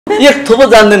एक थोपो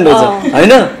जान्दैन रहेछ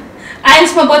हैन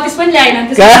आइएल्समा 32 पनि ल्याएन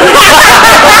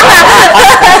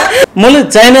मैले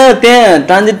चाइना त्यहाँ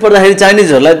ट्रान्जिट पर्दाखेरि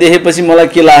चाइनिजहरूलाई देखेपछि मलाई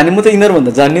के लाग्यो भने म त यिनीहरू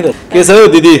भन्दा जान्ने र के छ हौ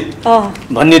दिदी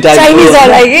भन्ने टाइप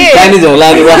चाइनिज होला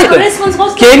नि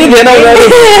केही नि थिएन उनीहरू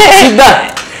सिधा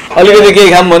अलिकति केही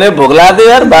खाम भने भोक लाग्यो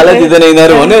यार भाले दिँदैन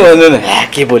यिनीहरू भन्यो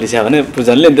के बोलिछ भने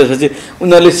पुजनले अनि त्यसपछि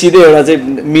उनीहरूले सिधै एउटा चाहिँ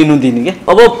मेनु दिने क्या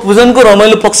अब पुजनको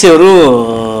रमाइलो पक्षहरू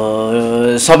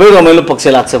सबै रमाइलो पक्ष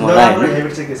लाग्छ मलाई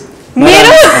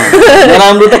मेरो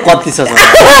नराम्रो त कति छ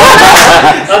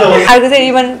अर्को चाहिँ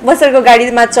इभन बसरको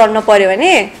गाडीमा चढ्न पर्यो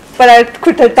भने पहिला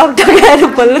खुट्टा टकटकाएर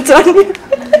बल्ल चढ्ने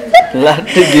म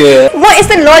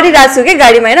यस्तो लडिरहेको छु कि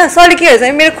गाडीमा होइन सरले के भन्छ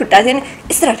मेरो खुट्टा चाहिँ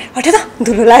यस्तो हट्यो त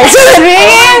धुलो लागेको छ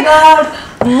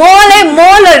मलाई म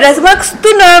लडिरहेको छु मलाई कस्तो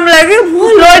नराम्रो लाग्यो म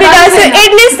लडिरहेको छु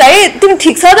एटलिस्ट है तिमी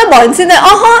ठिक छ त भन्छु नि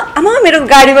आमा मेरो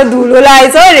गाडीमा धुलो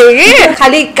लागेछ अरे कि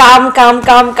खालि काम काम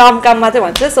काम काम काम मात्रै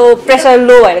भन्छ सो प्रेसर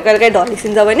लो भएर कहिले काहीँ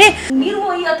ढलिसिन्छ भने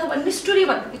निर्मोही अथवा मिस्टरी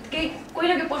भन्ने बित्तिकै कोही न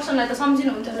कोही पर्सनलाई त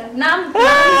सम्झिनुहुन्छ होला नाम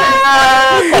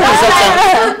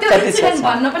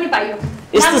भन्न पनि पाइयो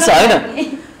यस्तो छ हैन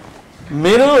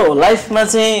मेरो लाइफमा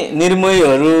चाहिँ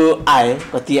निर्मोहीहरू आए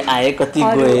कति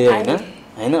गए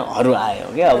हैन हरू आयो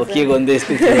क्या अब के गर्नु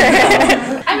यस्तो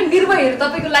हामी निर्मोहीहरू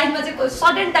तपाईको लाइफमा चाहिँ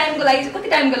सर्टेन टाइमको लागि कति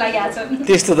टाइमको लागि आछ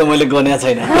त्यस्तो त मैले गनेको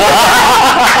छैन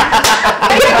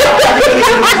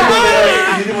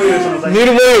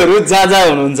निर्मोहीहरू जहाँ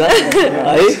हुनुहुन्छ है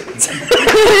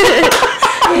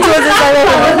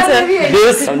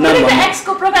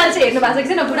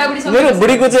मेरो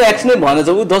बुढीको चाहिँ एक्स नै भनेछ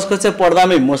ऊ 10 कक्षा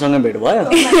पढ्दामै मसँग भेट भयो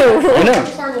हैन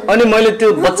अनि मैले त्यो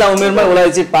बच्चा उमेरमै उसलाई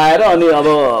चाहिँ पाएर अनि अब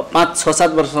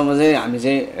 5-6-7 वर्षसम्म चाहिँ हामी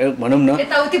चाहिँ भनौँ न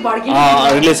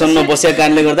रिलेसनमा बसेको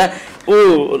कारणले गर्दा ऊ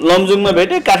लमजुङमा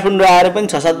भेटे काठमाडौँ आएर पनि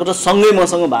 6-7 वर्ष सँगै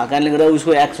मसँग भएको कारणले गर्दा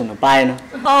उसको एक्स हुन पाएन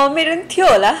मेरो पनि थियो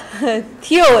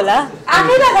होला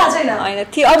आफैलाई थाहा छैन हैन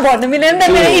थियो अब भन्नु मिलेन नि त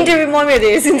मेरो इन्टरभ्यु मम्मीहरुले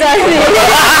हेर्छिन्छ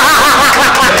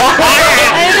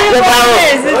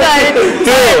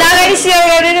दागाई सेयर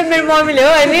गरेर मेरो मम्मीले हो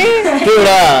अनि त्यो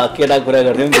एउटा केटा कुरा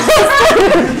गर्थ्यौ नि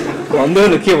भन्दै न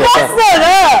के भन्छ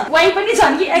वाइ पनि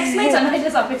छन् कि एक्स नै छन् अहिले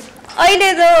सबै अहिले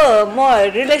त म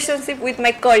रिलेसनशिप विथ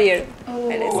माइ करियर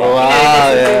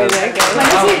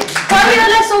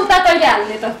करियरलाई सौता कहिले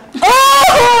हाल्ने त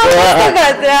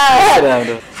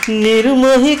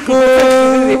निर्मोहीको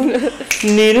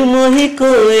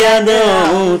याद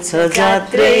आउँछ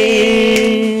जात्रै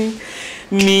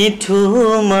मिठो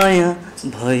माया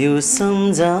भयो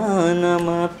सम्झना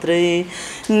मात्रै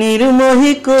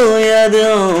निर्मोहीको याद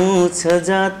आउँछ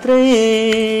जात्रै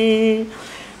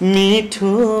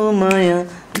मिठो माया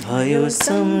भयो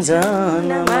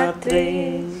सम्झना मात्रै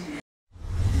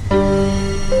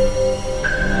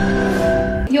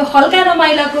यो हल्का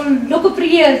रमाइलाको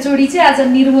लोकप्रिय जोडी चाहिँ आज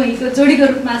निर्मोहीको जोडीको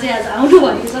रूपमा चाहिँ आज आउनु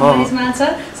भएको छ यसमा छ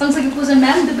सँगसँगै पुजन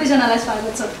म्याम दुवैजनालाई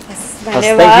स्वागत छ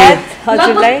धन्यवाद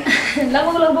हजुरलाई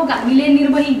लगभग हामीले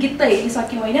निर्मोही गीत त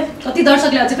हेरिसक्यौँ होइन कति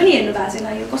दर्शकले अझै पनि हेर्नु भएको छैन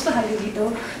यो कस्तो खालको गीत हो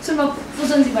सुनमा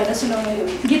पुजनजीबाट सुनाउने यो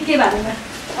गीतकै बारेमा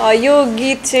यो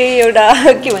गीत चाहिँ एउटा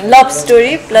के भन्छ लभ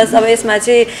स्टोरी प्लस अब यसमा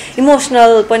चाहिँ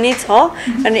इमोसनल पनि छ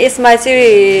अनि यसमा चाहिँ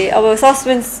अब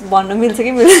सस्पेन्स भन्न मिल्छ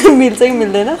कि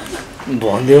मिल्दैन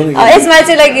यसमा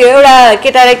चाहिँ लाइक एउटा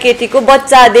केटा र केटीको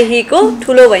बच्चादेखिको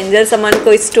ठुलो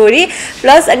भइन्जेलसम्मको स्टोरी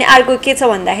प्लस अनि अर्को के छ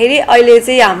भन्दाखेरि अहिले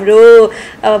चाहिँ हाम्रो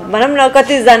भनौँ न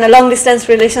कतिजना लङ डिस्टेन्स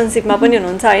रिलेसनसिपमा पनि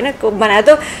हुनुहुन्छ होइन भने त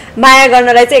माया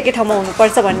गर्नलाई चाहिँ एकै ठाउँमा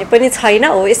हुनुपर्छ भन्ने पनि छैन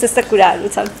हो यस्ता कुराहरू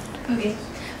छन्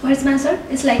marichman सर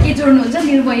यसलाई के जोड्नुहुन्छ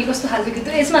निर्मोही कस्तो खालको गीत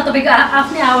हो यसमा तपाईँको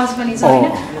आफ्नै आवाज पनि छ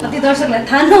होइन कति दर्शकलाई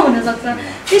थाहा नहुन सक्छ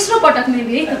तेस्रो पटक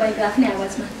मेबी है तपाईँको आफ्नै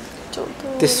आवाजमा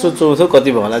तेस्रो चौथो कति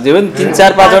भयो होला जे पनि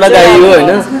 3-4-5 वटा गाई हो होइन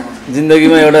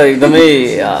जिन्दगीमा एउटा एकदमै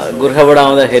गोर्खाबाट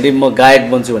आउँदाखेरि म गायक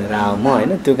बन्छु भनेर आऊ म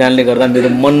होइन त्यो कारणले गर्दा मेरो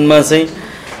मनमा चाहिँ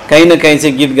काहीँ न काहीँ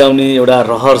चाहिँ गीत गाउने एउटा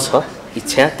रहर छ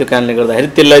इच्छा त्यो कारणले गर्दाखेरि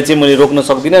त्यसलाई चाहिँ मैले रोक्न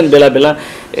सक्दिनँ अनि बेला बेला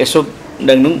यसो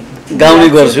गाउने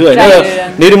गर्छु होइन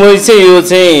निर्मोही चाहिँ यो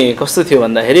चाहिँ कस्तो थियो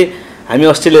भन्दाखेरि हामी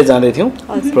अस्ट्रेलिया जाँदै थियौँ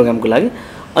प्रोग्रामको लागि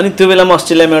अनि त्यो बेलामा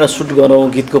अस्ट्रेलियामा एउटा सुट गरौँ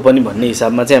गीतको पनि भन्ने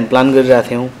हिसाबमा चाहिँ हामी प्लान गरिरहेको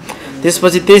थियौँ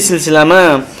त्यसपछि त्यही सिलसिलामा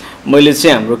मैले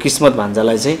चाहिँ हाम्रो किस्मत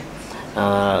भान्जालाई चाहिँ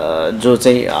जो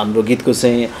चाहिँ हाम्रो गीतको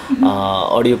चाहिँ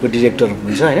अडियोको डिरेक्टर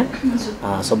हुनुहुन्छ होइन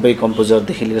सबै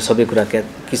कम्पोजरदेखि लिएर सबै कुरा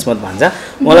किस्मत भान्जा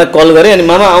उहाँलाई कल गरेँ अनि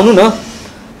मामा आउनु न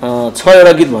 6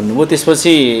 वटा गीत भन्नुभयो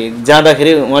त्यसपछि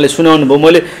जाँदाखेरि उहाँले सुनाउनु भयो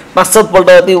मैले 5-7 पल्ट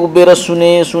त्यो उभिएर सुने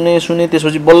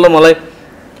त्यसपछि बल्ल मलाई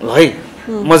है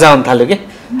मजा आउन थाल्यो के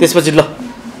त्यसपछि ल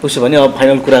उसो भने अब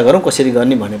फाइनल कुरा गरौँ कसरी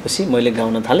गर्ने भनेपछि मैले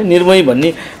गाउन थालेँ निर्मोही भन्ने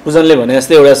पुजनले भने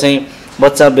जस्तै एउटा चाहिँ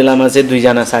बच्चा बेलामा चाहिँ 2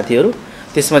 जना साथीहरू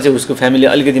त्यसमा चाहिँ उसको फ्यामिली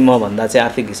अलिकति म भन्दा चाहिँ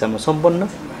आर्थिक हिसाबमा सम्पन्न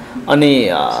अनि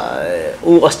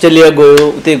ऊ अस्ट्रेलिया गयो,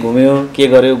 उतै घुम्यो, के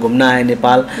गर्यो, घुम्न आयो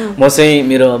नेपाल। म चाहिँ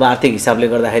मेरो अब आर्थिक हिसाबले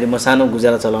गर्दाखेरि म सानो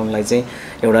गुजारा चलाउनलाई चाहिँ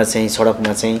एउटा चाहिँ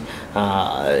सडकमा चाहिँ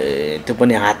त्यो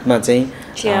पनि हातमा चाहिँ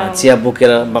चिया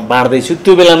बोकेर बाँड्दैछु।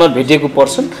 त्यो बेलामा भेटेको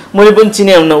पर्सन मैले पनि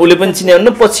चिनाउन, उसले पनि चिनाउन।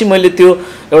 पछि मैले त्यो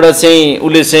एउटा चाहिँ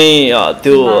उसले चाहिँ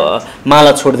त्यो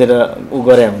माला छोडिदिएर ऊ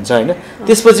गरे हुन्छ होइन।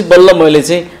 त्यसपछि बल्ल मैले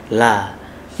चाहिँ ला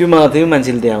यो माला त यो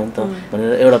मान्छेले दिए हो नि त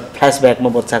भनेर एउटा फ्ल्यासब्याकमा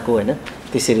बच्चाको होइन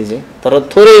त्यसरी चाहिँ। तर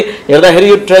थोरै हेर्दाखेरि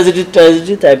यो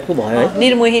ट्रेजेडी टाइपको भयो है,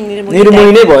 निर्मोही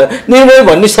नै भयो। निर्मोही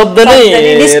भन्ने शब्द नै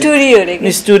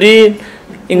निष्ठुरी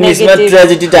इङ्ग्लिसमा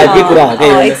ट्रेजेडी टाइपकै कुरा हो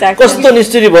क्या। कस्तो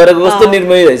निष्ठुरी भएर कस्तो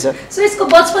निर्मोही रहेछ। सो यसको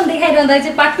बचपन देखाइरहँदा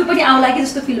चाहिँ पार्ट 2 पनि आउला कि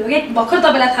जस्तो फिल हो क्या। भर्खर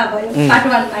तपाईँलाई थाहा भयो पार्ट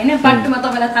 1 होइन, पार्ट 2 मा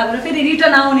तपाईँलाई थाहा भयो फेरि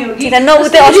रिटर्न आउने हो कि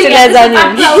अस्ट्रेलिया जाने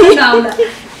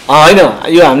होइन।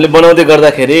 यो हामीले बनाउँदै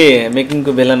गर्दाखेरि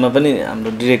मेकिङको बेलामा पनि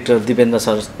हाम्रो डिरेक्टर दिपेन्द्र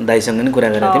सर दाइसँग नि कुरा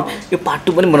गरेको थियौँ, यो पार्ट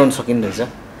 2 पनि बनाउन सकिँदो रहेछ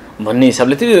भन्ने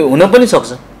हिसाबले। त्यो हुन पनि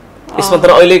सक्छ यसमा, तर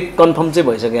अहिले कन्फर्म चाहिँ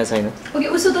भइसकेको छैन। ओके,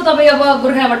 उसो त तपाईँ अब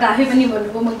गोर्खाबाट आफै पनि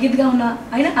भन्नुभयो म गीत गाउन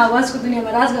होइन, आवाजको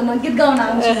दुनियाँमा राज गर्न गीत गाउन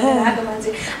आउँछु आएको मान्छे।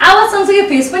 आवाज सँगसँगै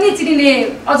फेस पनि चिनिने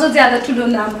अझ ज्यादा ठुलो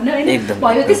नाम होइन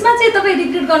भयो। त्यसमा चाहिँ तपाईँ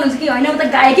रिग्रेट गर्नुहुन्छ कि होइन म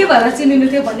त गायकै भएर चिनिनु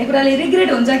थियो भन्ने कुराले रिग्रेट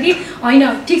हुन्छ कि होइन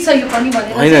ठिक छ यो पनि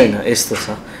भनेर? होइन,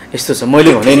 यस्तो छ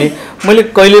मैले भने नि, मैले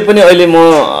कहिले पनि अहिले म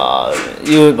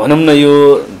यो भनौँ न यो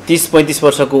 30-35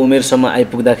 वर्षको उमेरसम्म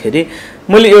आइपुग्दाखेरि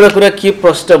मैले एउटा कुरा के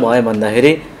प्रष्ट भएँ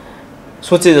भन्दाखेरि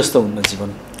सोचे जस्तो हुन्न जीवन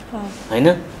होइन।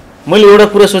 मैले एउटा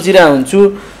कुरा सोचिरहेको हुन्छु,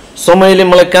 समयले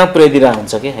मलाई कहाँ पुर्याइदिरहेको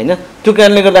हुन्छ कि होइन। त्यो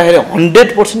कारणले गर्दाखेरि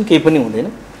 100% केही पनि हुँदैन।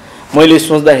 मैले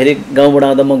सोच्दाखेरि गाउँबाट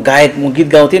आउँदा म गीत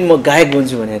गाउँथेँ, म गायक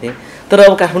बन्छु भनेको थिएँ। तर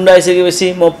अब काठमाडौँ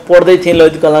आइसकेपछि म पढ्दै थिएँ,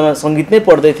 ललित कलामा सङ्गीत नै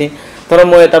पढ्दै थिएँ। तर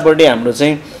म यतापट्टि हाम्रो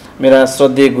चाहिँ मेरा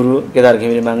श्रद्धेय गुरु केदार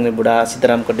घिमिरे माग्ने बुढा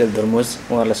सीताराम कटेल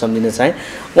धर्मोस उहाँहरूलाई सम्झिन चाहेँ।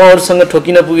 उहाँहरूसँग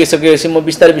ठोकिन पुगिसकेपछि म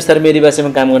बिस्तारै मेरी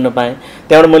भाषामा काम गर्न पाएँ।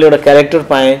 त्यहाँबाट मैले एउटा क्यारेक्टर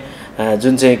पाएँ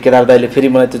जुन चाहिँ केदार दाइले फेरि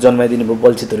मलाई त्यो जन्माइदिनु भयो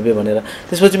बल्छी धुर्बे भनेर।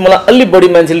 त्यसपछि मलाई अलि बढी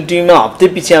मान्छेले टिभीमा हप्ते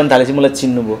पछि आउन थालेपछि मलाई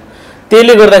चिन्नुभयो।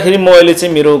 त्यसले गर्दाखेरि म अहिले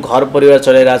चाहिँ मेरो घर परिवार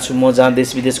चलाइरहेको छु। म जहाँ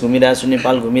देश विदेश घुमिरहेको छु,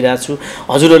 नेपाल घुमिरहेको छु।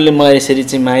 हजुरहरूले मलाई यसरी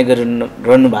चाहिँ माया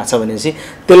गरिरहनु भएको छ भनेपछि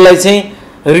त्यसलाई चाहिँ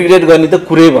रिग्रेट गर्ने त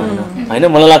कुरै भएन होइन।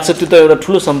 मलाई लाग्छ त्यो त एउटा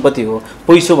ठुलो सम्पत्ति हो,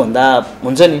 पैसो भन्दा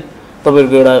हुन्छ नि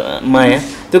तपाईँहरूको एउटा माया।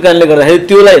 त्यो कारणले गर्दाखेरि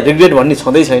त्यसलाई रिग्रेट भन्ने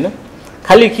छँदै छैन।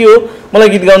 खालि के हो मलाई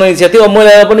गीत गाउन इच्छा थियो,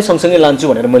 मैले पनि सँगसँगै लान्छु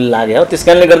भनेर मैले लागेँ हो। त्यस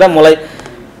कारणले गर्दा मलाई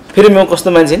फेरि म कस्तो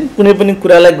मान्छे नि कुनै पनि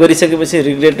कुरालाई गरिसकेपछि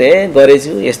रिग्रेट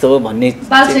गरेछु यस्तो हो भन्ने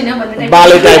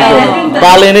बाले टाइपको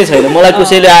बाले नै छैन। मलाई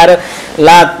कसैले आएर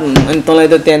ला अनि तँलाई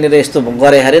त त्यहाँनिर यस्तो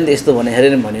गरे अरे नि त यस्तो भने अरे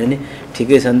नि भन्यो भने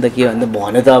ठिकै छ नि त के भन्दा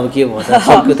भन्यो त अब के भयो त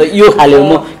सक्यो त यो खाले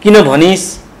म किन भनिस्,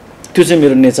 त्यो चाहिँ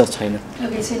मेरो नेचर छैन।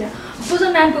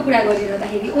 पुजन म्यामको कुरा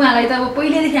गरिरहँदाखेरि उहाँलाई त अब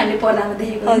पहिल्यैदेखि हामीले पर्दामा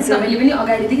देखेको तपाईँले पनि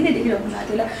अगाडिदेखि नै देखिरहनु भएको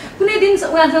थियो होला। कुनै दिन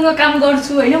उहाँसँग काम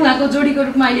गर्छु होइन, उहाँको जोडीको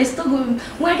रूपमा अहिले यस्तो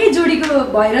उहाँकै जोडीको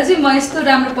भएर चाहिँ म यस्तो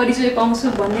राम्रो परिचय पाउँछु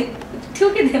भन्ने थियो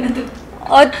कि थिएन?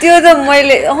 त्यो त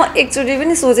मैले एकचोटि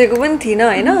पनि सोचेको पनि थिइनँ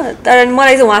होइन। तर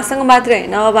मलाई चाहिँ उहाँसँग मात्रै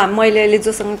होइन, अब मैले अहिले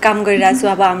जोसँग काम गरिरहेको छु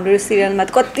अब हाम्रो सिरियलमा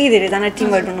कति धेरैजना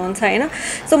टिमहरू हुनुहुन्छ होइन।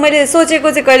 सो मैले सोचेको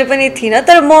चाहिँ कहिले पनि थिइनँ।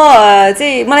 तर म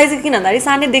चाहिँ मलाई चाहिँ किन भन्दाखेरि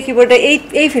सानैदेखिबाट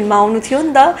यही फिल्ममा आउनु थियो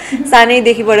नि त।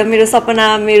 सानैदेखिबाट मेरो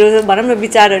सपना मेरो भनौँ न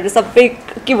विचारहरू सबै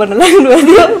के भन्न लाग्नु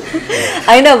थियो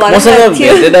होइन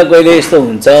कहिले यस्तो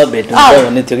हुन्छ भेट्नुहुन्छ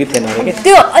भन्ने थियो कि थिएन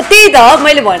त्यो त्यही त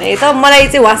मैले भने त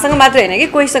मलाई चाहिँ उहाँसँग मात्रै होइन कि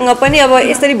कोहीसँग पनि अब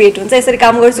यसरी भेट हुन्छ यसरी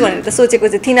काम गर्छु भनेर त सोचेको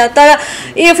चाहिँ थिइनँ। तर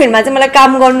यो फिल्ममा चाहिँ मलाई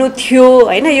काम गर्नु थियो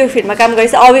होइन। यो फिल्ममा काम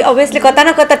गरेपछि अभियसली कता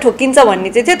न कता ठोकिन्छ भन्ने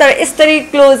चाहिँ थियो। तर यसरी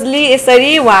क्लोजली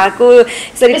यसरी उहाँको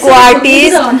यसरी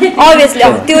क्वालिटिज अभियसली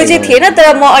अब त्यो चाहिँ थिएन।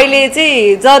 तर म अहिले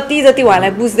चाहिँ जति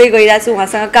उहाँलाई बुझ्दै गइरहेको छु,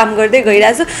 उहाँसँग काम गर्दै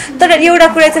गइरहेको छु। तर एउटा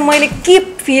कुरा चाहिँ मैले के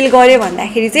फिल गरेँ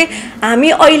भन्दाखेरि चाहिँ हामी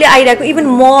अहिले आइरहेको इभन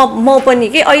म पनि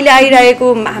के अहिले आइरहेको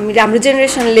हाम्रो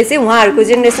जेनेरेसनले चाहिँ उहाँहरूको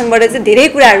जेनेरेसनबाट चाहिँ धेरै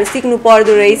कुराहरू सिक्नु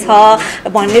पर्दो रहेछ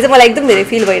भन्ने चाहिँ मलाई एकदम धेरै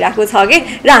फिल भइरहेको छ कि।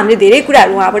 र हामीले धेरै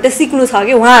कुराहरू उहाँबाट सिक्नु छ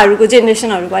कि उहाँहरूको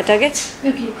जेनेरेसनहरूबाट के।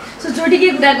 ओके, सो जोडीकै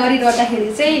कुरा गरिरहँदाखेरि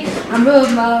चाहिँ हाम्रो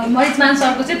मरिचमान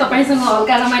सरको चाहिँ तपाईँसँग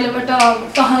हल्का रमाइलोबाट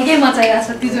तहल्कै मचाइरहेको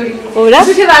छ त्यो जोडीले।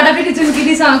 जुठेबाट फेरि जुन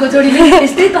गिरीसँगको जोडीले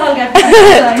त्यस्तै तहल्का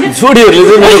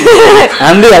जोडीहरूले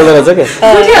हान्दै हाल्दो रहेछ क्या।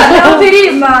 जुठेहरूले फेरि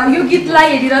यो गीतलाई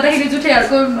हेरिरहँदाखेरि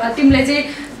जुठेहरूको टिमले चाहिँ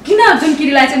किन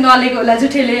जुनकिरीलाई चाहिँ नलेको होला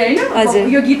जुठेले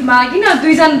होइन यो गीतमा किन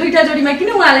दुईटा जोडीमा किन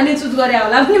उहाँलाई नै चुज गरे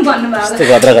होला पनि भन्नुभयो।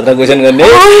 खतरा क्वेसन गर्ने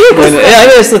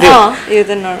यस्तो थियो।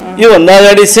 योभन्दा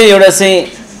अगाडि चाहिँ एउटा चाहिँ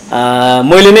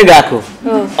मैले नै गाएको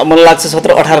मलाई लाग्छ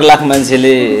 17-18 लाख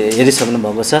मान्छेले हेरिसक्नु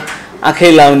भएको छ।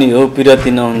 आँखै लाउने हो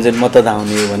पिरती नहुन्जेल म त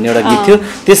धाउने हो भन्ने एउटा गीत थियो।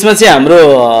 त्यसमा चाहिँ हाम्रो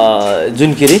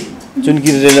जुनकिरी जुन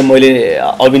किरीले मैले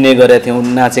अभिनय गरेका थियौँ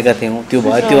नाचेका थियौँ त्यो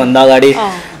भयो त्योभन्दा अगाडि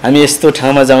हामी यस्तो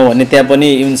ठाउँमा जाउँ भन्ने त्यहाँ पनि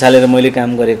युन सालेर मैले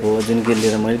काम गरेको हो जुन किरी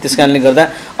लिएर मैले त्यस कारणले गर्दा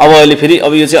अब अहिले फेरि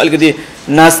अब यो चाहिँ अलिकति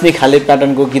नाच्ने खाले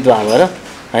प्याटर्नको गीत भएको र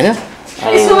होइन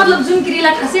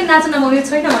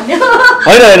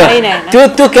होइन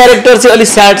त्यो क्यारेक्टर चाहिँ अलिक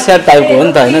स्याड टाइपको हो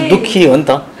नि त होइन दुःखी हो नि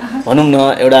त भनौँ न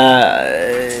एउटा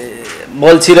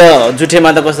बल्छी र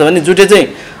जुठेमा त कस्तो भने जुठे चाहिँ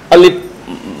अलिक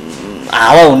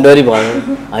हावा हुन्डरी भयो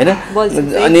होइन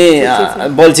अनि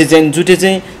बल्छी चाहिँ जुठे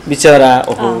चाहिँ बिचरा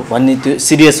ओहो भन्ने त्यो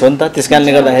सिरियस हो नि त त्यस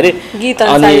कारणले गर्दाखेरि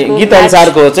अनि गीत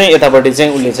अनुसारको चाहिँ यतापट्टि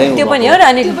चाहिँ उसले चाहिँ त्यो पनि हो र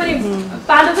अनि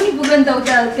पालो पनि पुग्यो नि त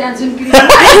उता त्यहाँ जुन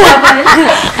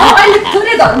अहिले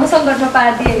थोरै धर्म सङ्कटमा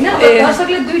पारिदिए होइन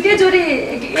दर्शकले दुइटै जोडी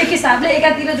एक हिसाबले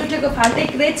एकातिर जुटेको फाल्टै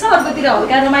क्रेज छ अर्कोतिर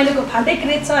हल्का रमाइलोको फाल्टै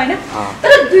क्रेज छ होइन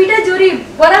तर दुइटै जोडी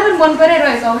बराबर मन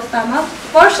पराइरहेको अवस्थामा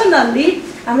पर्सनल्ली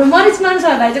हाम्रो मरिचमान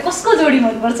सरलाई चाहिँ कसको जोडी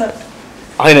मनपर्छ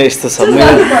होइन यस्तो छ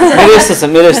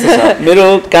मेरो यस्तो छ मेरो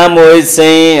काम हो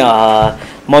चाहिँ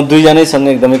म दुईजनैसँग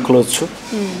एकदमै क्लोज छु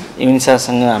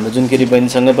इमिनसासँग हाम्रो जुनकिरी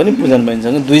बहिनीसँग पनि पुजन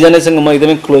बहिनीसँग दुईजनैसँग म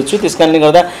एकदमै क्लोज छु त्यस कारणले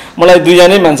गर्दा मलाई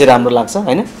दुईजनै मान्छे राम्रो लाग्छ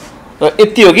होइन र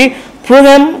यति हो कि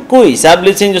प्रोग्रामको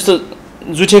हिसाबले चाहिँ जस्तो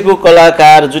जुठेको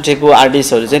कलाकार जुठेको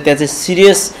आर्टिस्टहरू चाहिँ त्यहाँ चाहिँ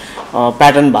सिरियस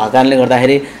प्याटर्न भएको कारणले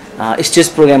गर्दाखेरि स्टेज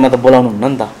प्रोग्राममा त बोलाउनु हुन्न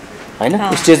नि त होइन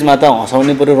स्टेजमा त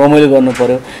हँसाउनै पऱ्यो रमाइलो गर्नु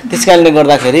पऱ्यो त्यस कारणले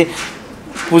गर्दाखेरि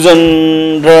पुजन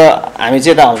र हामी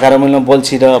चाहिँ यता हल्का रमाइलोमा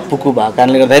बल्छी र पुकु भएको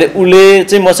कारणले गर्दाखेरि उसले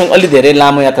चाहिँ मसँग अलि धेरै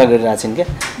लामो यात्रा गरिरहेको छिन् क्या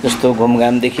जस्तो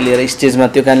घुमघामदेखि लिएर स्टेजमा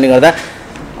त्यो कारणले गर्दा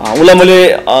उसलाई मैले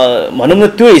भनौँ न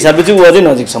त्यो हिसाबले चाहिँ ऊ अझै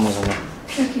नजिक छ मसँग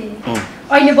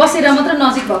अहिले बसेर मात्र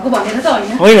नजिक भएको भनेर त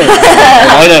होइन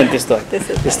होइन त्यस्तो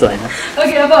होइन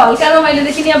ओके अब हल्का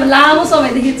रमाइलोदेखि नि अब लामो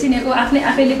समयदेखि चिनेको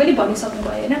आफैले पनि भनिसक्नु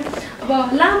भयो होइन अब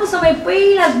लामो समय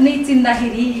पहिला नै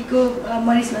चिन्दाखेरिको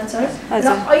मरिचमान सर र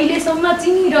अहिलेसम्म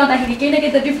चिनिरहँदाखेरि केही न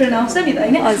केही त डिफ्रेन्ट आउँछ नि त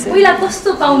होइन पहिला कस्तो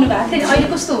पाउनु भएको थियो अहिले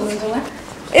कस्तो हुनुहुन्छ उहाँ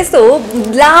यस्तो हो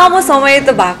लामो समय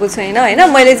त भएको छैन होइन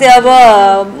मैले चाहिँ अब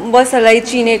बसरलाई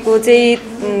चिनेको चाहिँ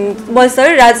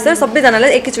बसर राज सर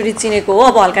सबैजनालाई एकैचोटि चिनेको हो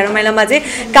अब हल्का रमाइलोमा चाहिँ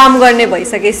काम गर्ने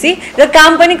भइसकेपछि र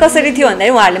काम पनि कसरी थियो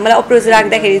भन्दाखेरि उहाँहरूले मलाई अप्रोच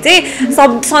राख्दाखेरि चाहिँ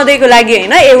सधैँको लागि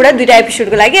होइन एउटा दुइटा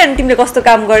एपिसोडको लागि अनि तिमीले कस्तो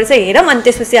काम गर्छ हेरौँ अनि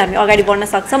त्यसपछि हामी अगाडि बढ्न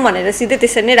सक्छौँ भनेर सिधै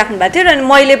त्यसरी नै राख्नु भएको थियो र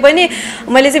अनि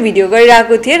मैले चाहिँ भिडियो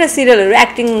गरिरहेको थिएँ र सिरियलहरू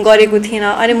एक्टिङ गरेको थिएन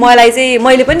अनि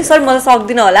मैले पनि सर म त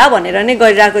सक्दिनँ होला भनेर नै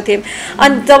गरिरहेको थिएँ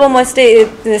अनि जब म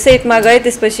सेटमा गएँ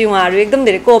त्यसपछि उहाँहरू एकदम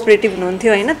धेरै कोअपरेटिभ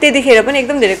हुनुहुन्थ्यो होइन त्यतिखेर पनि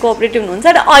एकदम धेरै कोअपरेटिभ हुनुहुन्छ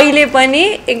र अहिले पनि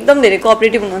एकदम धेरै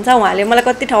कोअपरेटिभ हुनुहुन्छ उहाँले मलाई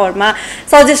कति ठाउँहरूमा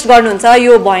सजेस्ट गर्नुहुन्छ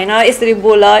यो भएन यसरी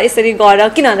बोल यसरी गर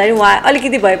किन भन्दाखेरि उहाँ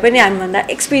अलिकति भए पनि हामीभन्दा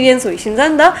एक्सपिरियन्स भइसिन्छ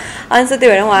नि त अनि त्यही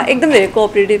भएर उहाँ एकदम धेरै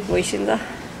कोअपरेटिभ भइसिन्छ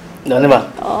धन्यवाद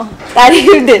तारिफ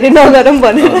धेरै नगरौँ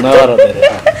भने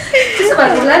त्यसो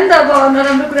भएकोलाई नि त अब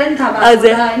नराम्रो कुरा नि थाहा भएको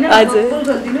होला होइन बोल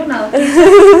गरिदिनु न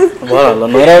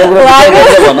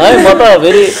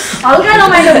हल्का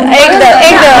रमाइलो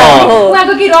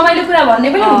उहाँको कि रमाइलो कुरा भन्ने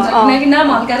पनि हुन्छ किनकि नाम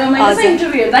हल्का रमाइलो छ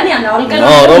इन्टरभ्यू हेर्दा नि हामीलाई हल्का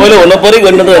रमाइलो हुन पऱ्यो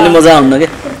गर्न त मजा आउन के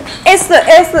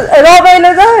यस्तो रमाइलो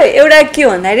त एउटा के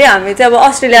भन्दाखेरि हामी चाहिँ अब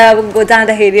अस्ट्रेलिया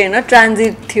जाँदाखेरि होइन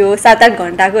ट्रान्जिट थियो 7-8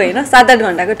 घन्टाको होइन 7-8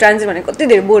 घन्टाको ट्रान्जिट भनेको कति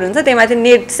धेरै बोर हुन्छ त्यही माथि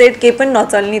नेट सेट केही पनि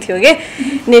नचल्ने थियो कि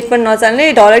नेट पनि नचल्ने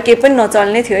डलर केही पनि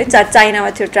नचल्ने थियो है चाइनामा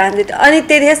थियो ट्रान्जिट अनि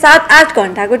त्यतिखेर 7-8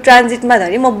 घन्टाको ट्रान्जिटमा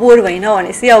धरि म बोर भइनँ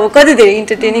भनेपछि अब कति धेरै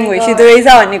इन्टरटेनिङ भइसक्दो रहेछ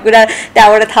भन्ने कुरा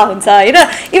त्यहाँबाट थाहा हुन्छ होइन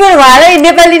इभन उहाँलाई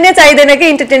नेपाली नै चाहिँदैन कि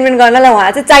इन्टरटेनमेन्ट गर्नलाई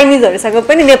उहाँ चाहिँ चाइनिजहरूसँग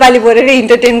पनि नेपाली बोलेर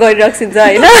इन्टरटेन गरिराख्छिन्छ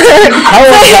होइन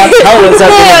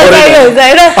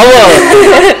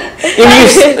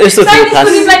इङ्ग्लिस यस्तो थियो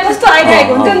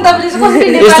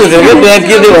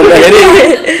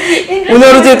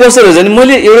उनीहरू चाहिँ कस्तो रहेछ नि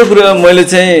मैले एउटा कुरा मैले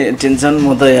चाहिँ टेन्सन म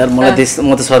त यार म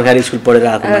त सरकारी स्कुल पढेर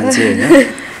आएको मान्छे होइन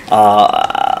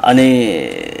अनि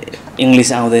इङ्ग्लिस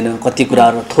आउँदैन कति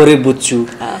कुराहरू थोरै बुझ्छु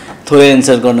थोरै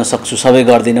एन्सर गर्न सक्छु सबै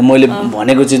गर्दिनँ मैले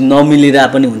भनेको चिज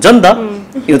नमिलिरहेको पनि हुन्छ नि त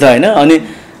यो त होइन अनि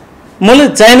मैले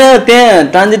चाइना त्यहाँ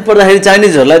ट्रान्जिट पर्दाखेरि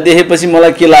चाइनिजहरूलाई देखेपछि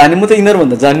मलाई के लाग्यो म त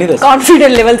यिनीहरूभन्दा जान्ने रहेछ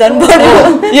कन्फिडेन्ट लेभल झन्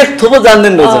बढ्यो एक थोपो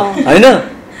जान्दैन रहेछ होइन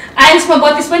आइएल्समा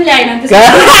 32 पनि ल्याएन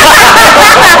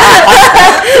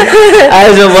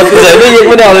आइएल्समा 32 होइन एक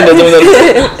पनि आउँदैन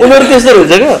उनीहरू त्यस्तो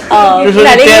हुन्छ क्या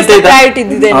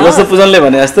जस्तो पुजनले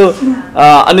भने जस्तो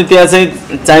अनि त्यहाँ चाहिँ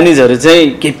चाइनिजहरू चाहिँ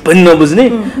केही पनि नबुझ्ने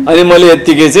अनि मैले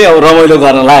यत्तिकै चाहिँ अब रमाइलो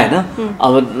गर्नलाई होइन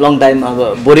अब लङ टाइम अब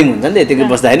बोरिङ हुन्छ नि त यतिकै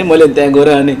बस्दाखेरि मैले त्यहाँ गएर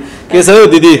अनि के छ हौ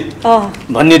दिदी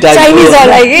भन्ने टाइप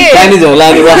चाइनिज होला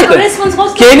अनि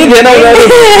केही नै थिएन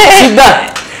सिधा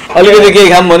अलिकति केही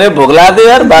खाम भने भोक लाग्यो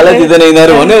यार भाले दिँदैन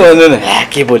यिनीहरू भन्यो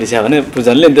के बोलिछ भने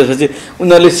पूजनले अनि त्यसपछि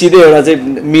उनीहरूले सिधै एउटा चाहिँ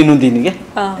मेनु दिने क्या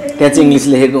त्यहाँ चाहिँ इङ्ग्लिस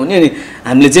लेखेको हुने अनि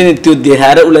हामीले चाहिँ त्यो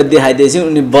देखाएर उसलाई देखाइदिएपछि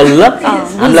उनी बल्ल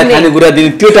हामीलाई खानेकुरा दिने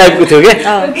त्यो टाइपको थियो क्या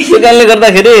त्यो कारणले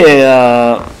गर्दाखेरि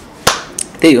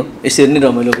त्यही हो यसरी नै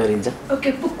रमाइलो गरिन्छ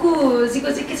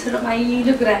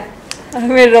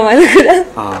मेरो रमाइलो कुरा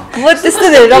म त्यस्तो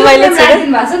धेरै रमाइलो छु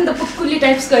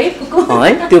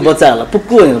है त्यो बच्चाहरूलाई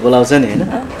पुक्कु भनेर बोलाउँछ नि होइन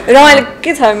रमाइलो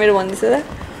के छ मेरो भन्दैछु त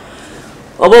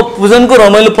अब पूजनको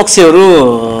रमाइलो पक्षहरू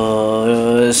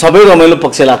सबै रमाइलो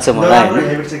पक्ष लाग्छ मलाई होइन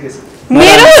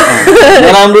मेरो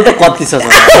नराम्रो त कति छ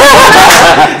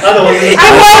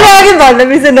मैले भन्न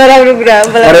बिर्सेँ नराम्रो कुरा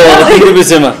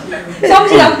विषयमा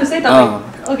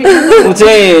ऊ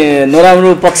चाहिँ नराम्रो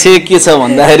पक्ष के छ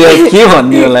भन्दाखेरि के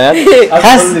भन्ने होला यार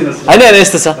खास होइन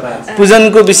यस्तो छ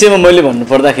पूजनको विषयमा मैले भन्नु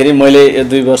पर्दाखेरि मैले यो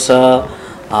 2 वर्ष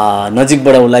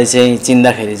नजिकबाट उसलाई चाहिँ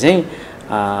चिन्दाखेरि चाहिँ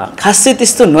खास चाहिँ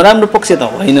त्यस्तो नराम्रो पक्ष त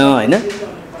होइन होइन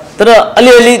तर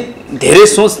अलिअलि धेरै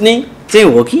सोच्ने चाहिँ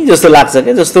हो कि जस्तो लाग्छ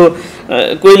क्या जस्तो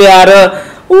कोहीले आएर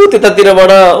ऊ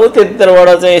त्यतातिरबाट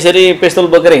चाहिँ यसरी पेस्तोल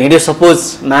बोकेर हिँड्यो सपोज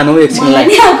मानौँ एकछिनलाई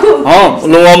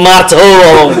मार्छ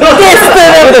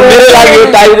मेरो लागि यो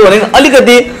टाइपको भनेको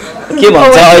अलिकति के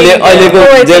भन्छ अहिलेको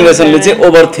जेनेरेसनले चाहिँ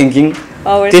ओभर थिङ्किङ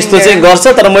त्यस्तो चाहिँ गर्छ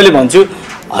तर मैले भन्छु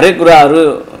हरेक कुराहरू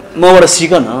मबाट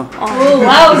सिक न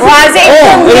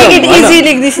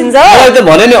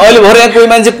भने नि अहिले भरे यहाँ कोही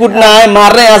मान्छे कुट्न आए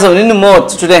मार्नै आएछ भने नि म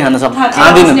चुटाइ खान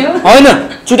खाँदिनँ होइन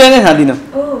चुटाइ नै खाँदिनँ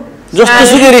जस्तो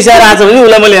सुकै रिसाएर आएको छ भने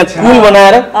उसलाई मैले यहाँ कुल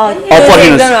बनाएर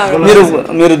पठाइदिनुहोस्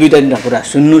मेरो 2-3 कुरा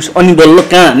सुन्नुहोस् अनि बल्ल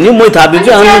कहाँ हान्ने म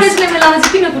थापिदिन्छु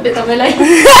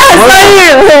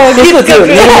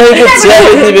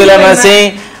यति बेलामा चाहिँ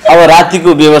अब रातिको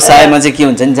व्यवसायमा चाहिँ के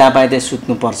हुन्छ नि जहाँ पाए त्यहाँ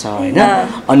सुत्नुपर्छ होइन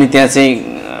अनि त्यहाँ चाहिँ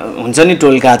हुन्छ नि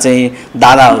टोलका चाहिँ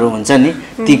दादाहरू हुन्छ नि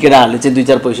ती केटाहरूले चाहिँ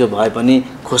 2-4 पैसा भए पनि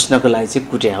खोज्नको लागि चाहिँ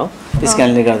कुट्या हो त्यस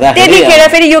कारणले गर्दा त्यतिखेर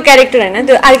फेरि यो क्यारेक्टर होइन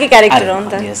त्यो अर्कै क्यारेक्टर हो नि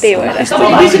त त्यही भएर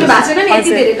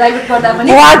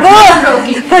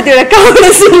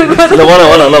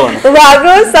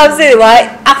सबसे उहाँ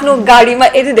आफ्नो गाडीमा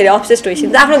यति धेरै अब्सेस्ड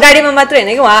भइसक्छ आफ्नो गाडीमा मात्र होइन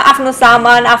कि उहाँ आफ्नो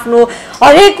सामान आफ्नो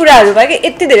हरेक कुराहरू भयो कि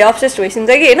यति धेरै अब्सेस्ड भइसक्छ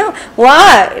कि होइन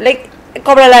उहाँ लाइक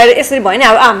कपडा लगाएर यसरी भयो नि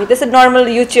अब हामी त्यसरी नर्मल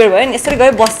यो चेयर भयो नि यसरी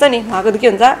गयो बस्छ नि उहाँको त के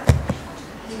हुन्छ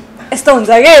यस्तो हुन्छ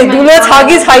कि धुलो छ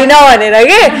कि छैन भनेर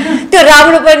कि त्यो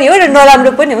राम्रो पनि हो र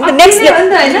नराम्रो पनि हो नेक्स्ट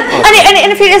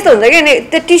अनि फेरि यस्तो हुन्छ कि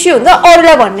त्यो टिस्यु हुन्छ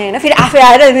अरूलाई भन्ने होइन फेरि आफै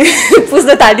आएर पुस्न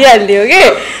थालिहाल्ने हो कि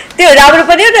त्यो राम्रो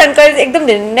पनि हो र एकदम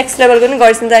धेरै नेक्स्ट लेभलको पनि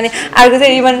गर्छिन्छ अनि अर्को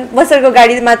चाहिँ इभन बसरको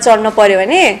गाडीमा चढ्न पर्यो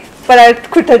भने पहिला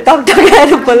खुट्टा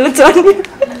टकटकाएर बल्ल चढ्ने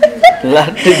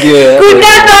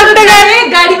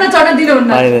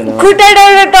खुट्टा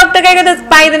टकटकाएको त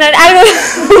पाइँदैन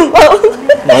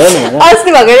अस्ति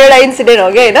भएको एउटा इन्सिडेन्ट हो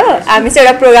कि होइन हामी चाहिँ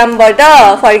एउटा प्रोग्रामबाट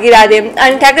फर्किरहेको थियौँ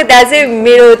अनि ठ्याक्कै त्यहाँ चाहिँ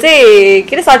मेरो चाहिँ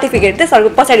के अरे सर्टिफिकेट चाहिँ सरको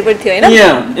पछाडिपट्टि थियो होइन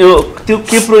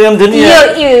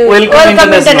वेलकम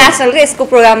इन्टरनेसनलको यसको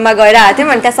प्रोग्राममा गएर आएको थियौँ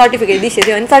अनि त्यहाँ सर्टिफिकेट दिएको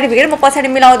थियो अनि सर्टिफिकेट म पछाडि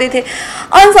मिलाउँदै थिएँ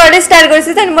अनि सरले स्टार्ट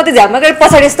गरेपछि अनि म त झ्याममा गएर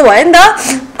पछाडि यस्तो भयो नि त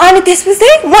अनि त्यसपछि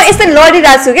म यस्तो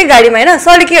लडिरहेको छु कि गाडीमा होइन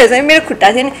सरले के भन्छ मेरो खुट्टा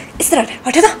थियो नि यस्तो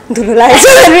हट्यो त धुलो लागेको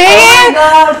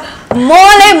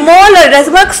मलाई म लडिरहेको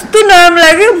छु मलाई कस्तो नराम्रो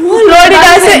लाग्यो म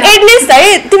लडिरहेको छु एटलिस्ट है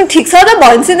तिमी ठिक छ त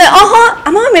भन्छु नि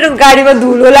आमा मेरो गाडीमा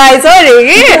धुलो लागेछ अरे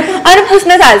कि अनि पुस्न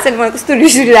थाल्छ नि मलाई कस्तो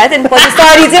रिस उठिरहेको थियो नि पछि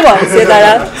सरी चाहिँ भन्छु तर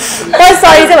पछि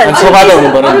सरी चाहिँ भन्छु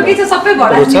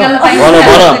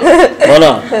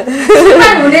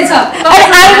अनि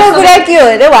अर्को कुरा के हो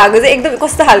भने उहाँको चाहिँ एकदम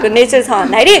कस्तो खालको नेचर छ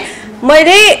भन्दाखेरि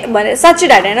मैले भने साँच्चै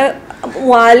ढाँटेन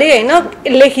उहाँले होइन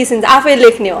लेखिसिन्छ आफै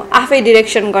लेख्ने हो आफै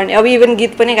डिरेक्सन गर्ने अब इभन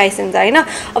गीत पनि गाइसिन्छ होइन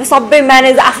अब सबै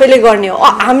म्यानेज आफैले गर्ने हो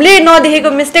हामीले नदेखेको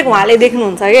मिस्टेक उहाँले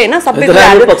देख्नुहुन्छ कि होइन सबै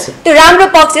कुराहरू त्यो राम्रो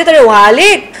पक्ष तर उहाँले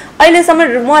अहिलेसम्म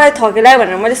मलाई थकेला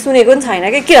भनेर मैले सुनेको पनि छैन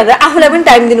कि किन भन्दा आफूलाई पनि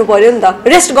टाइम दिनु पर्यो नि त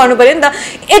रेस्ट गर्नु पर्यो नि त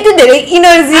यति धेरै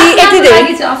इनर्जी यति धेरै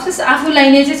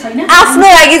आफ्नो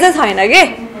लागि चाहिँ छैन कि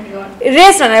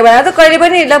रेस्ट भनेको बेला त कहिले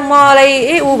पनि मलाई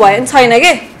ऊ भयो नि छैन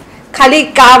कि खालि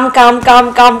काम काम काम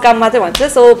काम काम मात्रै भन्छ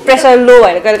सो प्रेसर लो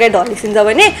भएर कहिले काहीँ ढलिसिन्छ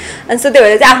भने अनि सो त्यही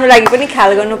भएर चाहिँ आफ्नो लागि पनि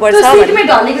ख्याल गर्नुपर्छ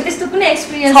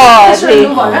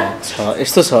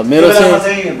यस्तो छ मेरो चाहिँ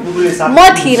म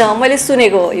थिइनँ मैले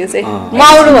सुनेको हो यो चाहिँ म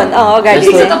आउनुभन्दा अगाडि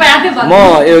म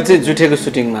यो चाहिँ जुठेको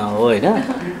सुटिङमा हो होइन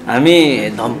हामी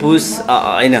धम्पुस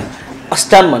होइन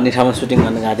अस्टाम भन्ने ठाउँमा सुटिङ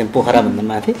गर्न गएको थियौँ पोखराभन्दा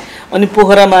माथि अनि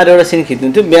पोखरामा आएर एउटा सिन खिच्नु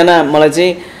थियो बिहान मलाई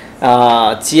चाहिँ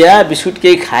चिया बिस्कुट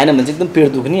केही खाएन भने चाहिँ एकदम पेट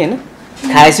दुख्ने होइन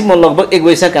खाएपछि म लगभग 1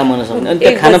 बजीसम्म काम गर्न सक्ने अनि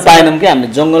त्यहाँ खान पाएनौँ कि हामीले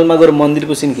जङ्गलमा गएर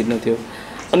मन्दिरको सिन खिच्नु थियो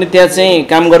अनि त्यहाँ चाहिँ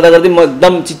काम गर्दा गर्दै म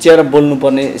एकदम चिच्याएर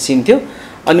बोल्नुपर्ने सिन थियो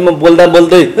अनि म बोल्दा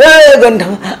बोल्दै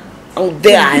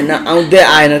आउँदै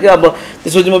आएन क्या। अब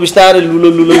त्यसपछि म बिस्तारै लुलो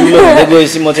हुँदै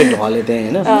गएपछि म चाहिँ ढलेँ त्यहाँ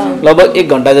होइन। लगभग 1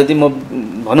 घन्टा जति म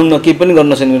भनौँ न केही पनि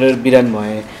गर्न सकेन, बिरामी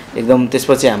भएँ एकदम।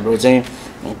 त्यसपछि हाम्रो चाहिँ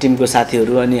टिमको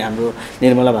साथीहरू अनि हाम्रो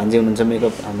निर्मला भान्जी हुनुहुन्छ,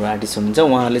 मेकअप हाम्रो आर्टिस्ट हुनुहुन्छ,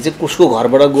 उहाँहरूले चाहिँ कसको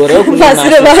घरबाट गएर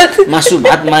मासु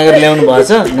भात मागेर ल्याउनु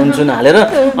भएछ नुनसुन हालेर।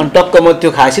 अनि टक्क म त्यो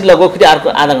खाएपछि लगभग फेरि अर्को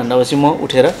आधा घन्टापछि म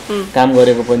उठेर काम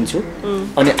गरेको पनि छु।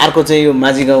 अनि अर्को चाहिँ यो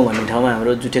माझी गाउँ भन्ने ठाउँमा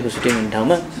हाम्रो जुठेको सुटिङ हुने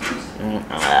ठाउँमा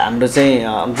हाम्रो चाहिँ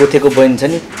गोथेको बहिनी छ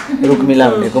नि रुकमिला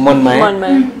भनेको मनमाया,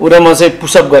 ऊ र म चाहिँ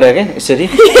पुसअप गरेँ क्या यसरी।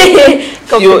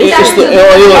 यो यस्तो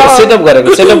यो सेटअप गरेको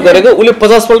उसले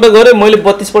 50 पल्ट गऱ्यो, मैले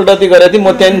 32 पल्ट जति गरेको थिएँ,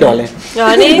 म त्यहाँ नि ढलेँ।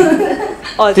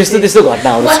 त्यस्तो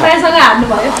घटनाहरू छ।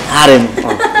 हारेँ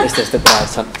यस्तो कुराहरू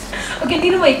छन्। ओके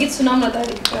निरुमै गीत सुनाउँ न त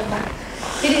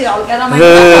फेरि हल्का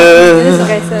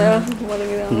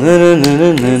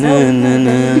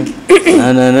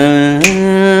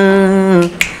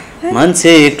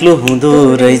मान्छे एक्लो हुँदो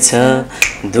रहेछ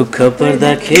दुःख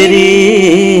पर्दाखेरि,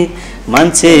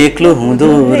 मान्छे एक्लो हुँदो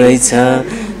रहेछ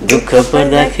दुःख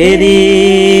पर्दाखेरि।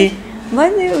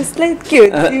 भने उसलाई के हो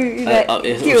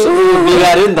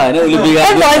बिगार्यो नि त होइन, उसले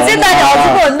बिगार्यो भन्छ त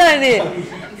हजुरको भन्दा नि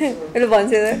उसले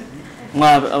भन्छ त म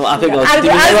अब आफै गाउँछु,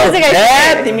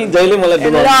 तिमी जहिले मलाई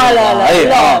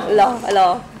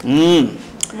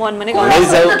मनमा नै गाउँछु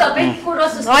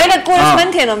होइन, कोरस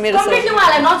पनि थिएन मेरो,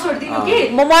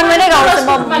 म मनमा नै गाउँछु,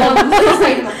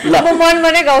 म मनमा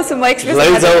नै गाउँछु, म एक्सप्रेस।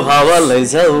 लैजाऊ हावा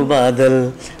लैजाऊ बादल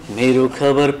मेरो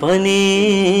खबर पनि,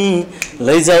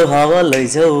 लैजाऊ हावा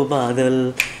लैजाऊ बादल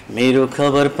मेरो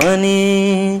खबर पनि,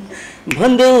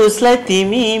 भन्देऊ उसलाई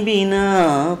तिमी बिना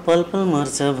पल पल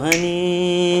मर्छ भनी,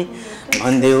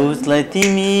 भन्देऊ उसलाई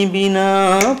तिमी बिना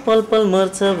पल पल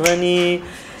मर्छ भनी।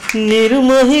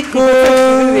 निर्मोहीको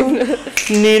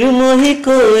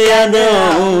याद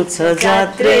आउँछ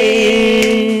जात्रै,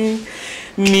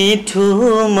 मिठो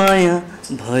माया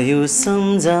भयो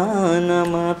सम्झना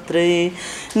मात्रै,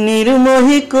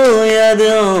 निर्मोहीको याद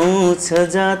आउँछ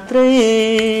जात्रै,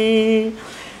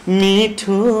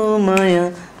 मिठो माया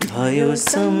भयो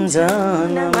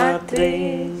सम्झना मात्रै।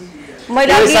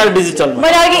 मैले अघि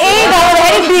ए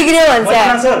गाउँदाखेरि बिग्रियो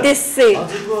भन्छ त्यसै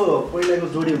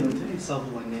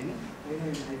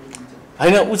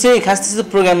होइन। ऊ चाहिँ खास त्यस्तो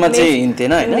प्रोग्राममा चाहिँ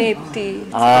हिँड्थेन होइन,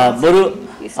 बरु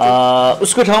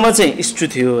उसको ठाउँमा चाहिँ इष्टु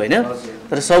थियो होइन।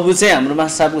 तर सबु चाहिँ हाम्रो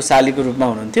मास्टर साहबको सालीको रूपमा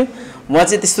हुनुहुन्थ्यो। उहाँ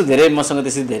चाहिँ त्यस्तो धेरै मसँग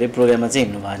त्यस्तो धेरै प्रोग्राममा चाहिँ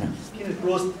हिँड्नु भएन।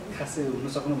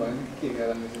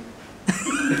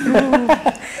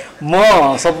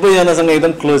 म सबैजनासँग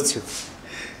एकदम क्लोज छु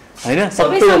होइन,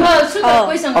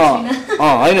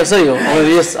 होइन सही हो।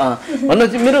 यस भन्नु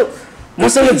मेरो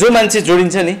मसँग जो मान्छे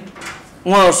जोडिन्छ नि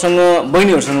उहाँहरूसँग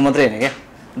बहिनीहरूसँग मात्रै होइन क्या,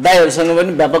 दाइहरूसँग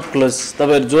पनि व्यापक क्लोज।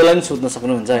 तपाईँहरू जोलाई पनि सोध्न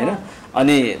सक्नुहुन्छ होइन।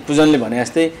 अनि पुजनले भने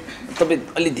जस्तै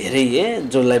तपाईँ अलिक धेरै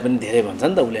जोलाई पनि धेरै भन्छ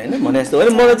नि त उसले होइन, भने जस्तो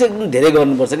होइन। मलाई चाहिँ एकदम धेरै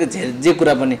गर्नुपर्छ कि जे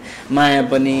कुरा पनि माया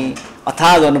पनि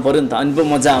अथाह गर्नु पऱ्यो नि त, अनि पो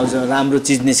मजा आउँछ, राम्रो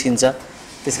चिज निस्किन्छ।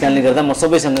 त्यस कारणले गर्दा म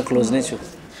सबैसँग क्लोज नै छु।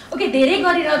 ओके धेरै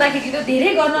गरिरहँदाखेरि त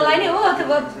धेरै गर्नलाई नै हो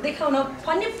अथवा देखाउन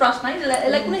पनि प्रश्न है,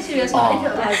 यसलाई कुनै सिरियस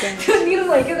त्यो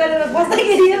निर्मोहीको गरेर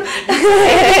बस्दाखेरि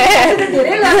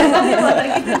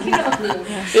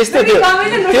यस्तो थियो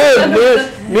त्यो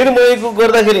निर्मोहीको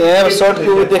गर्दाखेरि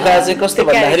सर्टको देखा चाहिँ कस्तो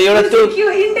भन्दाखेरि एउटा त्यो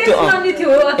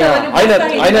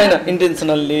होइन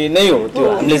इन्टेन्सनल्ली नै हो। त्यो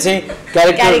हामीले चाहिँ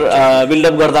क्यारेक्टर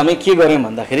बिल्डअप गर्दामै के गर्यौँ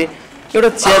भन्दाखेरि एउटा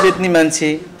चिया बेच्ने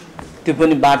मान्छे त्यो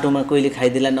पनि बाटोमा कहिले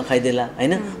खाइदेला नखाइदेला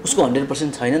होइन, उसको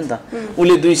 100% छैन नि त।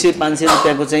 उसले 200-500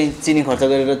 रुपियाँको चाहिँ चिनी खर्च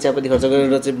गरेर चियापत्ती खर्च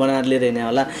गरेर चाहिँ बनाएर लिएर हिँड्ने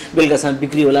होला, बेलुकासम्म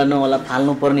बिक्री होला नहोला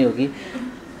फाल्नु पर्ने हो कि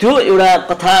त्यो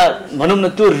एउटा कथा भनौँ न।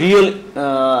 त्यो रियल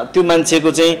त्यो मान्छेको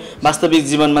चाहिँ वास्तविक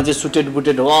जीवनमा चाहिँ सुटेड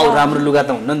बुटेड हो, राम्रो लुगा त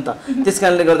हुन्न नि त। त्यस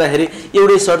कारणले गर्दाखेरि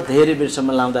एउटै सर्ट धेरै बेरसम्म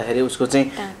लाउँदाखेरि उसको चाहिँ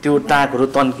त्यो टाँकहरू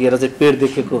तन्किएर चाहिँ पेट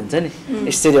देखेको हुन्छ नि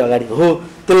यसरी अगाडि हो,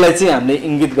 त्यसलाई चाहिँ हामीले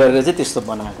इङ्गित गरेर चाहिँ त्यस्तो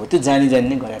बनाएको, त्यो जानी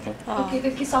नै गरेको। ओके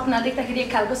त्यो के सपना देख्दाखेरि एक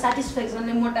खालको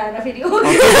स्याटिस्फ्याक्सनले मोटाएर फेरि त्यो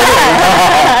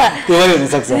पनि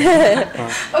हुनसक्छ।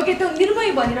 ओके त्यो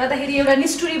निर्मोही भनिरहँदाखेरि एउटा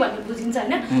निष्ठुरी भन्ने बुझिन्छ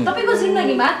होइन, तपाईँको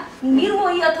जिन्दगीमा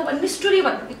निर्मोही अथवा निष्ठुरी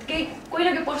भन्ने बित्तिकै कोही न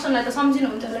कोही पर्सनलाई त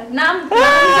सम्झिनुहुन्छ होला, नाम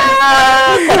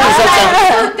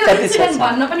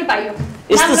भन्न पनि पाइयो।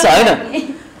 यस्तो छ होइन,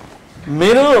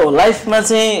 मेरो लाइफमा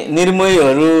चाहिँ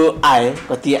निर्मोहीहरू आए,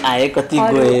 कति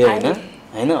गए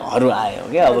होइन अरू आयो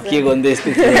क्या। अब के गर्नु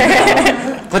यस्तो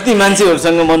कति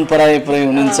मान्छेहरूसँग मन पराइ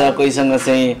हुनुहुन्छ, कोहीसँग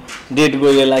चाहिँ डेट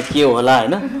गएला के होला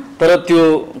होइन। तर त्यो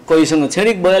कोहीसँग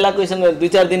क्षणिक भएला, कोहीसँग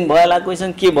 2-4 दिन भएला,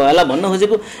 कोहीसँग के भएला भन्न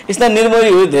खोजेको यस्ता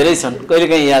निर्मोहीहरू धेरै छन्,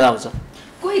 कहिलेकाहीँ याद आउँछ।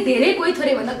 कोही धेरै कोही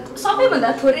थोरै भन्दा सबैभन्दा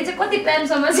थोरै चाहिँ कति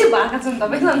टाइमसम्म चाहिँ भएका छन्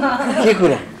तपाईँसँग? के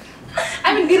कुरा I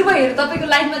mean निर्भयहरु तपाईको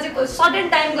लाइफमा चाहिँ सर्टेन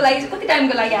टाइमको लागि कति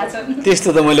टाइमको लागि आछ त्यस्तो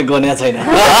त मैले गनेको छैन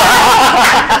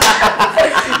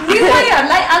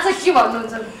निर्भयहरुलाई आज के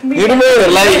भन्नुहुन्छ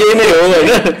निर्भयहरुलाई यही नै हो हैन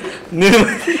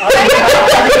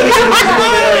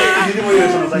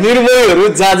निर्भयहरु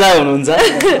जा हुनुहुन्छ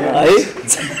है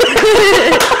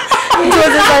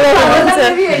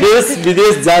देश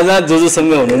विदेश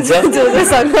जोसँग हुनुहुन्छ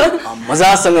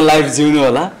मजासँग लाइफ जिउनु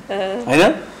होला हैन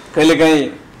कहिलेकाहीँ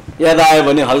याद आयो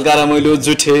भने हल्का रमाइलो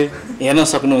जुठे हेर्न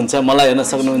सक्नुहुन्छ मलाई हेर्न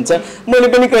सक्नुहुन्छ मैले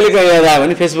पनि कहिलेकाहीँ याद आयो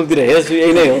भने फेसबुकतिर हेर्छु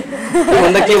यही नै हो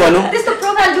भन्दा के भनौँ त्यस्तो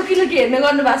प्रोफाइल लुकी हेर्ने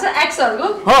गर्नु भएको छ एक्सहरुको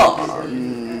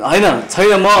हैन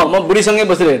छैन म बुढीसँगै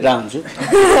बसेर हेरेर हुन्छु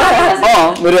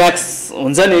मेरो एक्स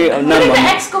हुन्छ नि नाम भन्नु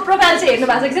एक्सको प्रोफाइल चाहिँ हेर्नु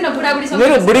भएको छ कि छैन बुढाबुढीसँग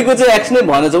मेरो बुढीको चाहिँ एक्स नै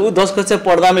भनेछ उ 10 कक्षा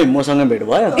पढ्दामै मसँग भेट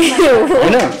भयो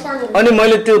हैन अनि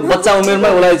मैले त्यो बच्चा उमेरमा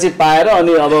उलाई चाहिँ पाएर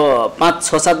अनि अब 5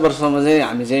 6 7 वर्षसम्म चाहिँ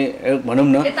हामी चाहिँ भनौं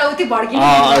न यताउति भड्किने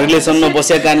रिलेसनमा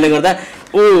बसेको कारणले गर्दा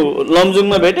उ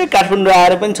लमजुङमा भेटे काठमाडौँ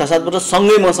आएर पनि 6 7 वर्ष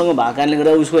सँगै मसँग भएको कारणले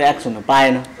गर्दा उसको एक्स हुन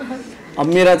पाएन अब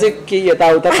मेरा चाहिँ के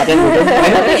यताउता खटन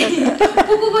हैन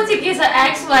पुकुको चाहिँ के छ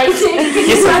एक्स वाइ चाहिँ के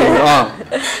छ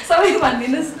सबै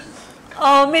भनिदिनुस्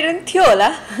मेरो थियो होला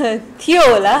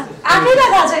आफैलाई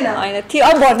थाहा छैन हैन थियो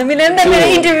अब भन्नु मिलेन नि त मेरो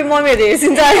इन्टरभ्यु मम्मीहरुले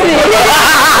हेर्छिन्छ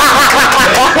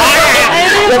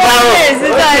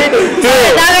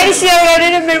दाइ शेयर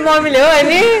गरेर मेरो मम्मीले हो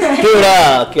अनि त्यो एउटा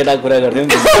केटा कुरा गर्दियौ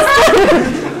नि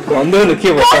भन्दै न के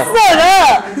भन्छ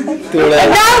त्यो एउटा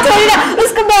नाम छोडिरा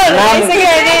उसको बोल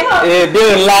ए त्यो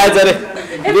लाज रे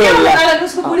त्यो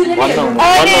उसको बुढीले त्यो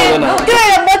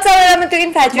एउटा बच्चा बेलामा त्यो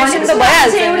इन्फ्याचुएसन त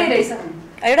भइहाल्छ एउटै रहेछ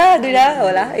एउटा दुईटा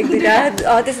होला एक दुईटा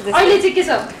त्यस्तो अहिले चाहिँ के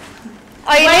छ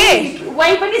अहिले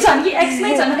वाइ पनि छन् कि एक्स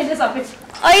नै छन् अहिले सबै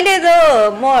अहिले त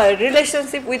म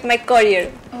रिलेसनशिप विथ माई करियर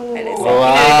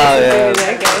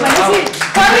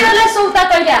करियरलाई सौता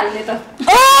कहिले हाल्ने त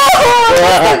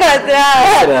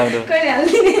कहिले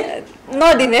हाल्ने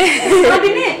नदिने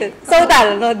सौता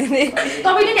हाल्न नदिने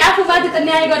तपाईँले नि आफूमाथि त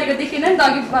न्याय गरेको देखिन नि त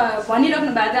अघि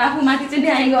भनिराख्नु भएको थियो आफूमाथि चाहिँ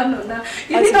न्याय गर्नुहुन्न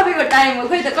यो चाहिँ तपाईँको टाइम हो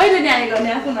खोइ त कहिले न्याय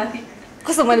गर्ने आफूमाथि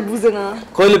कस्तो मैले बुझेन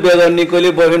कहिले बिहा गर्ने कहिले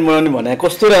बोयफ्रेन्ड बनाउने भने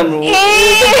कस्तो राम्रो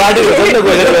पार्टी हुन्छ नि त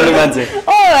गएर गर्ने मान्छे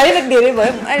हैन धेरै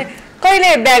भयो अनि कहिले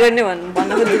बिहा गर्ने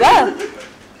भन्न खोज्नुभयो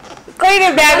कहिले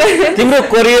बिहा गर्ने तिम्रो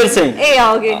करियर चाहिँ ए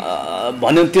ओके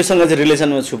भन्नु त्योसँग चाहिँ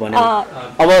रिलेसनमा छु भने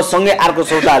अब सँगै अर्को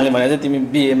सौता हाल्ने भने चाहिँ तिमी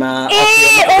बिएमा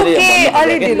ओके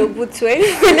अलि ढिलो बुझ्छु है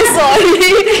मैले सरी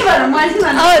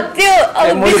त्यो अब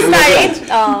बिस्तारै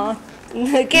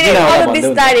के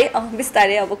अरे अब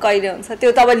बिस्तारै अब कहिले हुन्छ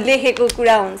त्यो त अब लेखेको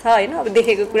कुरा हुन्छ हैन अब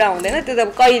देखेको कुरा हुँदैन त्यो त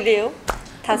अब कहिले हो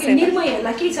थाहा छैन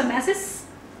निर्मयहरुलाई के छ मेसेज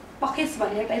पकेस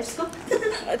भन्ने टाइप्सको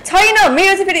छैन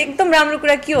मेरो चाहिँ फेरि एकदम राम्रो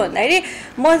कुरा के हो भन्दाखेरि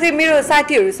म चाहिँ मेरो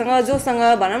साथीहरुसँग जोसँग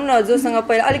भनौँ न जोसँग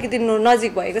पहिला अलिकति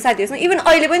नजिक भएको साथीहरुसँग इभन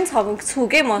अहिले पनि छु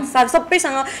के म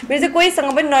सबैसँग मेरो चाहिँ कोहीसँग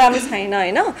पनि नराम्रो छैन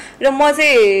हैन र म चाहिँ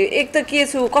एक त के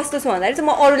छु कस्तो छु भन्दाखेरि चाहिँ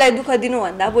म अरूलाई दुःख दिनु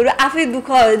भन्दा बरु आफै दुःख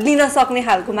लिन सक्ने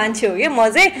खालको मान्छे हो के म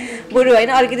चाहिँ बरु हैन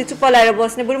अलिकति चुप्प लाएर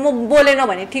बस्ने बरु म बोलेन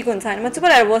भने ठीक हुन्छ भने म चुप्प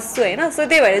लाएर बस्छु हैन सो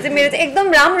त्यही भएर चाहिँ मेरो चाहिँ एकदम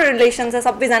राम्रो रिलेसन छ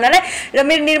सबैजनालाई र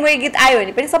मेरो निर्मय गीत आयो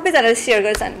भने पनि सबैजनाले सेयर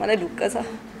गर्छ भने मलाई ढुक्क छ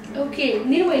ओके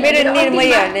निर्मय मेरो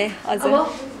निर्मयहरुले हजुर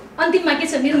अन्तिममा के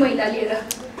छ निर्मयलाई लिएर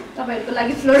तपाईहरुको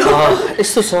लागि फ्लोर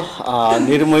यस्तो छ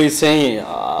निर्मय चाहिँ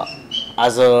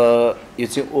आज यो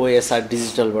चाहिँ ओएसआर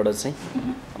डिजिटलबाट चाहिँ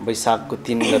वैशाखको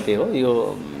 3 गते हो यो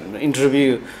इन्टरभ्यु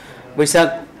वैशाख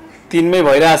 3 मै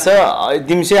भइराछ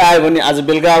दिम्से आयो भने आज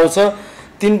बेलुका आउँछ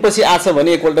 3 पछि आछ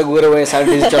भने एकपल्ट गएर ओएसआर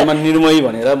डिजिटलमा निर्मय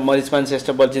भनेर मरिचमान श्रेष्ठ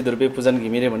बल्छी दुर्पे पुजन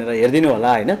घिमिरे भनेर हेर्दिनु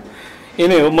होला हैन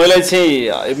यिनै हो मलाई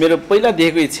चाहिँ मेरो पहिला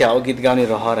देखेको इच्छा हो गीत गाउने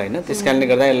रहर हैन त्यसकारणले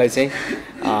गर्दा यसलाई चाहिँ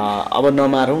अब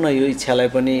नमारौँ न यो इच्छालाई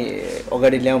पनि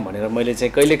अगाडि ल्याउँ भनेर मैले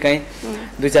चाहिँ कहिलेकाहीँ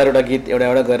 2-4 वटा गीत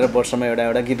एउटा गरेर वर्षमा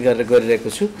एउटा गीत गरेर गरिरहेको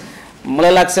छु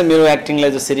मलाई लाग्छ मेरो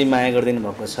एक्टिङलाई जसरी माया गरिदिनु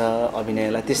भएको छ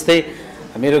अभिनयलाई त्यस्तै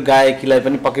मेरो गायकीलाई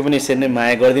पनि पक्कै पनि यसरी नै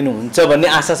माया गरिदिनु हुन्छ भन्ने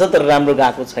आशा छ तर राम्रो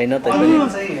गाएको छैन तैपनि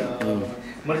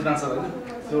मरिचमान सर हैन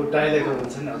त्यो डायलगहरु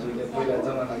हुन्छ नि हजुरले पहिला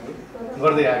जमानाको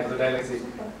गर्दै आएको डायलग चाहिँ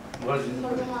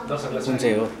दर्शकलाई सुन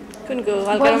चाहिँ हो कुनको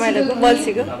हल्का रमाइलोको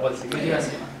बल्छीको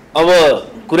अब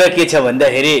कुरा के छ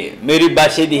भन्दाखेरि मेरी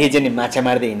बासेदेखि चाहिँ नि माछा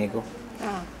मार्दै हिँडेको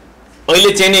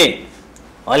अहिले चाहिँ नि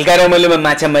हल्का रमाइलोमा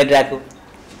माछा मारिरहेको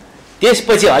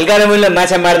त्यसपछि हल्का रमाइलोमा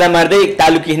माछा मार्दा मार्दै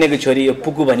तालु किस्नेको छोरी यो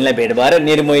पुकु भन्नेलाई भेट भएर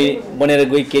निर्मय बनेर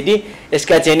गई केटी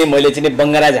यसका चाहिँ नि मैले चाहिँ नि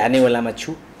बङ्गारा झार्ने बेलामा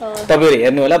छु तपाईहरु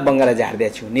हेर्नु होला बङ्गारा झार्दै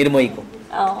छु निर्मयको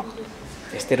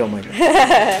यस्तै रमाइलो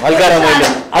हल्का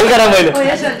रमाइलो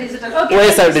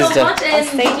ओएसआर डिजिटल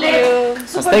थ्याङ्क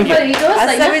यू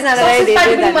सबैजनालाई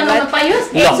धेरै धन्यवाद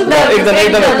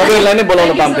एकदम तपाईहरुलाई नै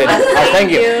बोलाउन पाऊँ फेरि thank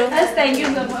you thank you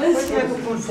so much